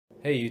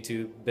Hey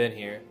YouTube, Ben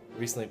here.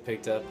 Recently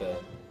picked up a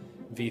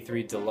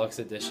V3 Deluxe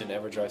Edition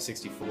Everdrive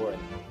 64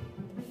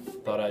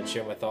 and thought I'd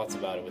share my thoughts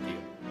about it with you.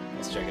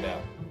 Let's check it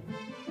out.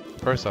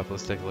 First off,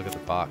 let's take a look at the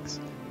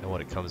box and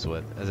what it comes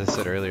with. As I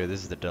said earlier,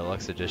 this is the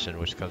Deluxe Edition,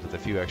 which comes with a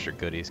few extra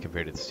goodies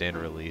compared to the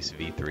standard release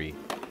V3.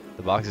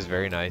 The box is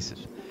very nice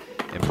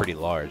and pretty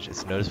large.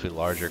 It's noticeably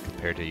larger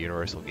compared to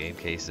Universal game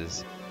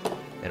cases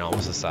and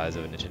almost the size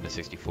of a Nintendo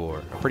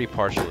 64. I'm pretty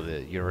partial to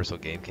the Universal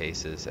game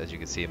cases, as you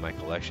can see in my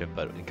collection,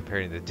 but in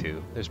comparing the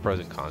two, there's pros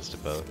and cons to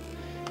both.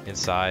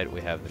 Inside,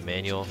 we have the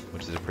manual,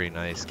 which is a pretty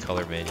nice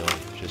color manual.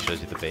 It just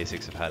shows you the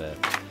basics of how to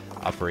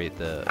operate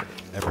the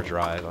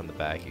Everdrive. On the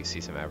back, you see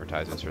some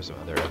advertisements for some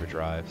other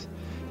Everdrives.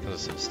 It comes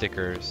with some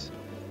stickers,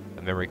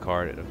 a memory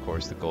card, and of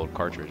course the gold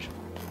cartridge.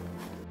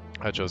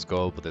 I chose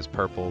gold, but there's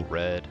purple,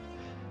 red,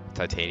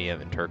 titanium,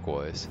 and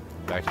turquoise.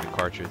 Back to the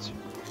cartridge.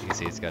 You can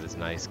see it's got its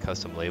nice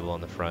custom label on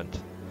the front.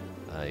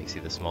 You can see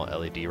the small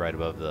LED right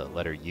above the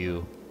letter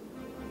U.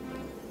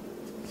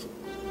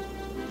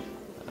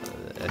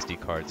 The SD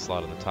card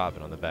slot on the top,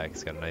 and on the back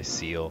it's got a nice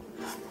seal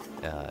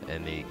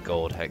and the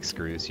gold hex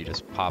screws. You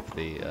just pop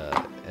the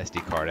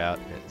SD card out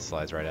and it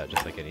slides right out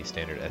just like any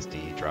standard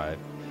SD drive.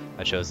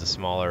 I chose the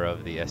smaller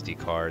of the SD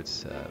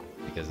cards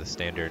because the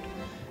standard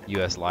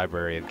US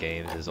library of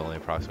games is only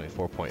approximately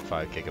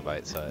 4.5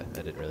 gigabytes, so I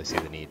didn't really see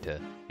the need to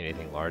get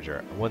anything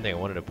larger. One thing I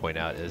wanted to point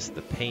out is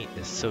the paint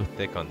is so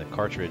thick on the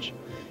cartridge,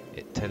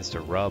 it tends to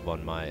rub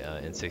on my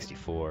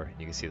N64.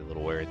 You can see the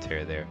little wear and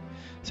tear there.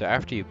 So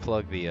after you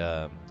plug the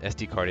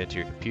SD card into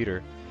your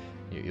computer,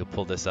 you'll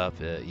pull this up,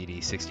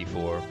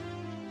 ED64,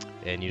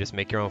 and you just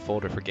make your own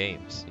folder for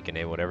games. You can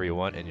name whatever you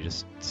want, and you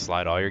just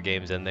slide all your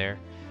games in there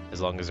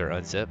as long as they're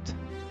unzipped,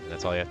 and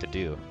that's all you have to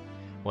do.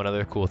 One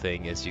other cool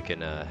thing is you can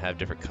have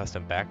different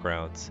custom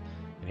backgrounds.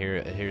 And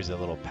here's a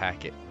little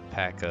pack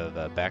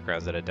of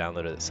backgrounds that I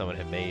downloaded that someone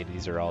had made.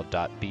 These are all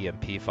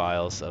 .bmp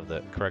files of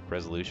the correct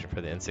resolution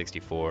for the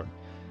N64.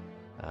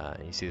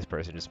 And you see this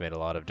person just made a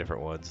lot of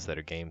different ones that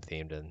are game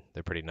themed, and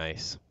they're pretty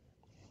nice.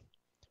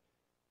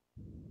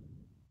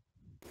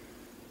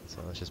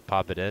 So let's just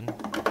pop it in.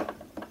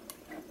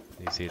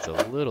 You see it's a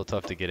little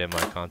tough to get in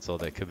my console.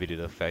 That could be due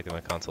to the fact that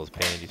my console is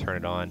painted. You turn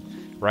it on.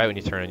 Right when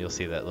you turn it, you'll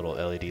see that little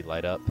LED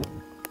light up.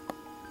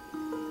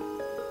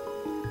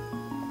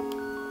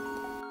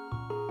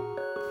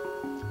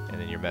 And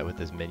then you're met with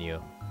this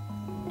menu.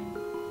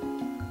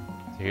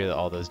 So here are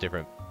all those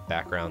different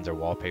backgrounds or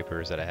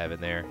wallpapers that I have in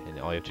there, and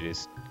all you have to do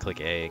is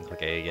click A and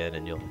click A again,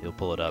 and you'll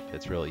pull it up.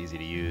 It's real easy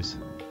to use.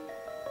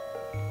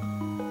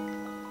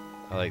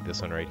 I like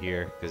this one right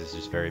here because it's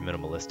just very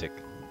minimalistic.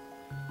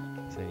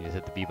 So you just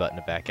hit the B button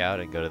to back out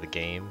and go to the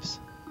games,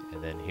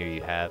 and then here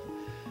you have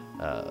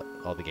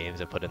all the games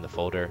I put in the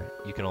folder.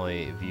 You can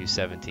only view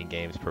 17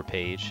 games per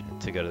page.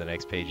 To go to the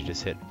next page, you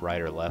just hit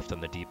right or left on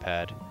the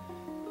D-pad.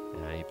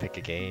 You pick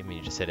a game and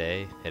you just hit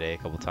A a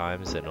couple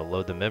times, and it'll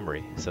load the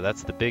memory. So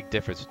that's the big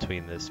difference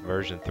between this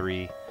version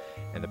 3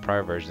 and the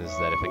prior versions, is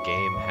that if a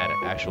game had an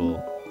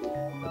actual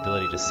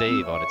ability to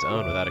save on its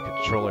own without a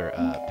controller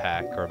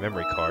pack or a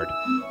memory card,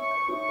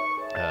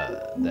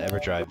 the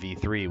Everdrive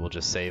V3 will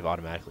just save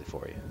automatically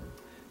for you.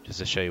 Just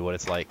to show you what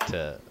it's like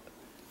to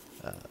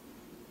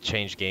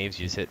change games,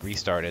 you just hit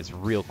restart, and it's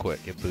real quick.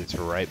 It boots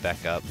right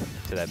back up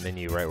to that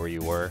menu right where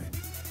you were,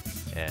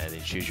 and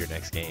then choose your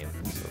next game.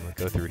 So I'm going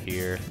to go through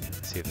here,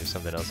 see if there's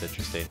something else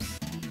interesting.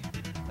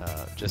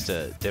 Just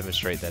to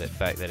demonstrate that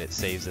it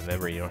saves the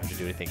memory, you don't have to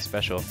do anything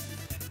special.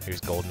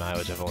 Here's GoldenEye,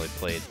 which I've only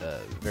played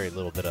very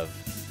little bit of,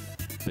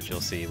 but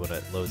you'll see when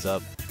it loads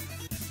up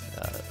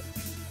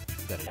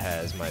that it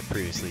has my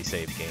previously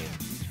saved game,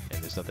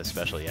 and there's nothing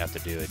special you have to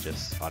do, it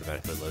just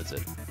automatically loads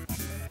it.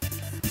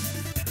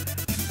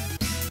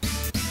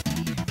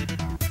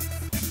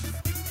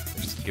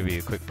 Just to give you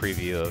a quick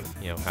preview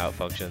of how it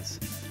functions.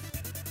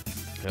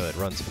 It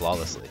runs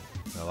flawlessly.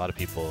 A lot of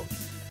people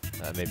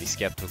may be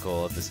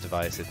skeptical of this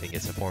device. They think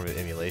it's a form of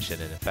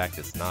emulation, and in fact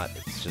it's not.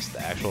 It's just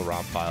the actual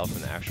ROM file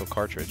from the actual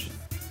cartridge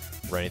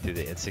running through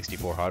the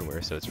N64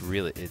 hardware, so it's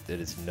really it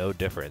is no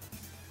different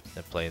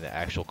than playing the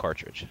actual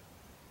cartridge.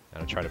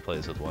 I'm trying to play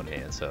this with one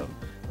hand, so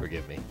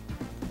forgive me.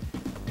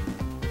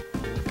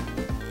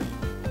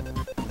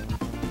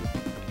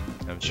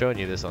 I'm showing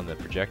you this on the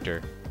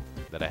projector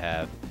that I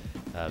have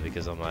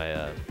because on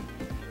my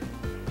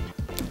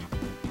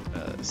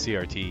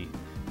CRT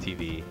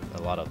TV,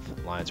 a lot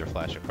of lines are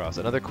flashed across.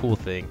 Another cool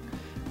thing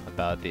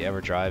about the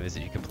Everdrive is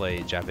that you can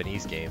play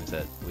Japanese games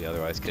that we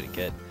otherwise couldn't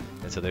get.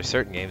 And so there's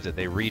certain games that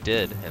they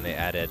redid and they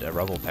added a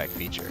Rumble Pack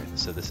feature.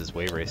 So this is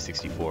Wave Race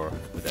 64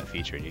 with that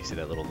feature, and you see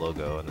that little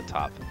logo on the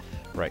top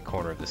right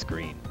corner of the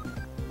screen.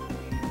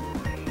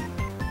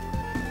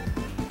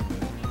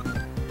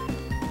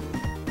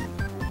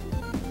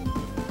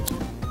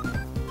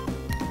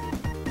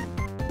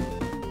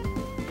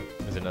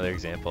 There's another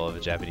example of a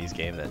Japanese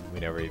game that we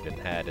never even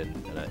had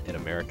in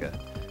America,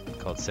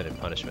 called Sin and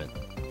Punishment.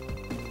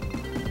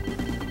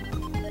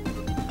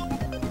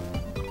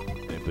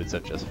 And it boots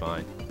up just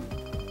fine.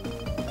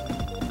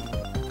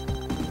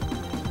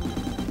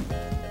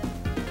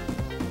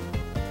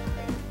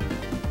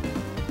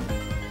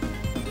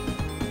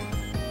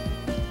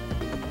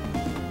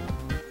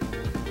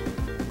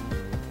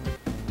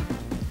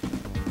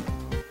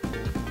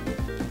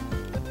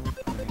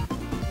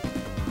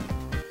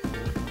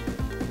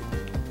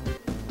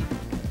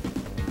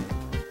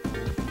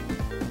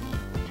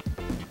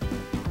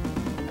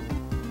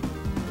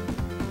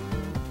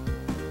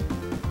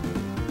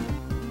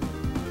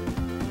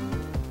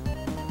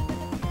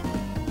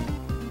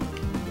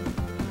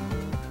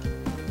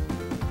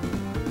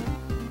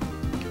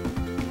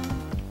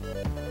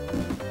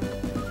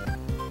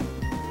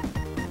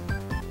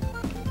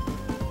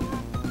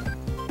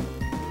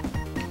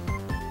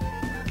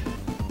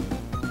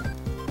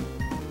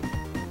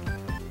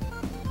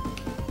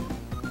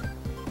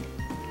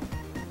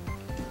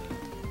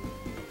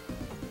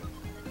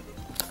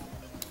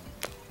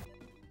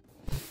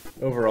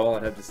 Overall,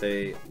 I'd have to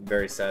say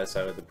very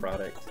satisfied with the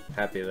product.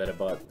 Happy that I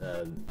bought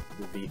the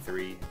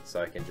V3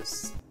 so I can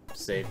just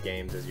save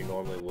games as you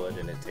normally would,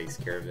 and it takes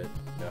care of it.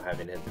 You know,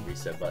 having to hit the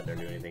reset button or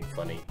do anything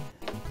funny.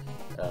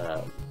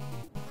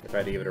 If I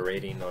had to give it a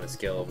rating on a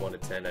scale of 1 to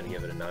 10, I'd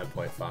give it a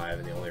 9.5,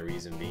 and the only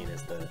reason being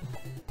is the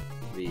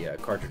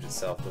cartridge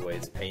itself, the way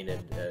it's painted.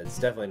 It's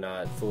definitely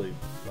not fully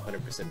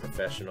 100%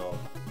 professional,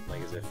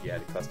 like as if you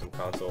had a custom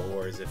console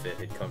or as if it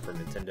had come from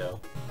Nintendo.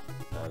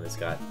 It's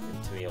got,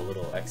 to me, a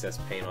little excess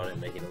paint on it,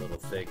 making it a little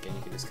thick, and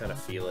you can just kind of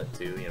feel it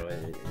too. You know,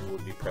 it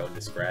would be prone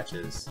to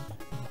scratches.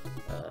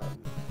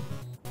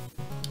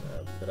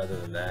 But other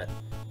than that,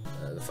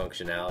 the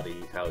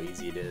functionality, how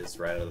easy it is,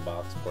 right out of the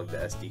box, plug the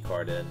SD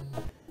card in,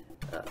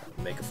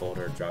 make a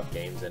folder, drop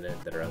games in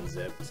it that are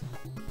unzipped,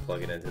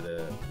 plug it into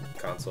the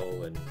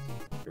console, and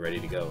you're ready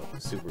to go.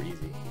 Super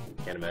easy.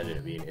 Can't imagine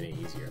it being any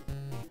easier.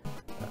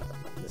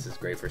 This is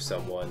great for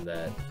someone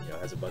that, you know,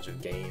 has a bunch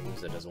of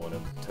games, that doesn't want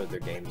to tote their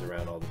games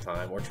around all the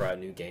time, or try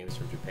new games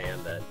from Japan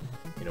that,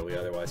 you know, we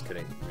otherwise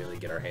couldn't really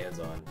get our hands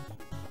on.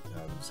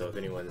 So if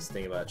anyone's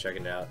thinking about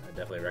checking it out, I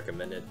definitely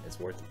recommend it. It's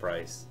worth the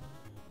price.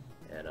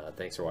 And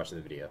thanks for watching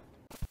the video.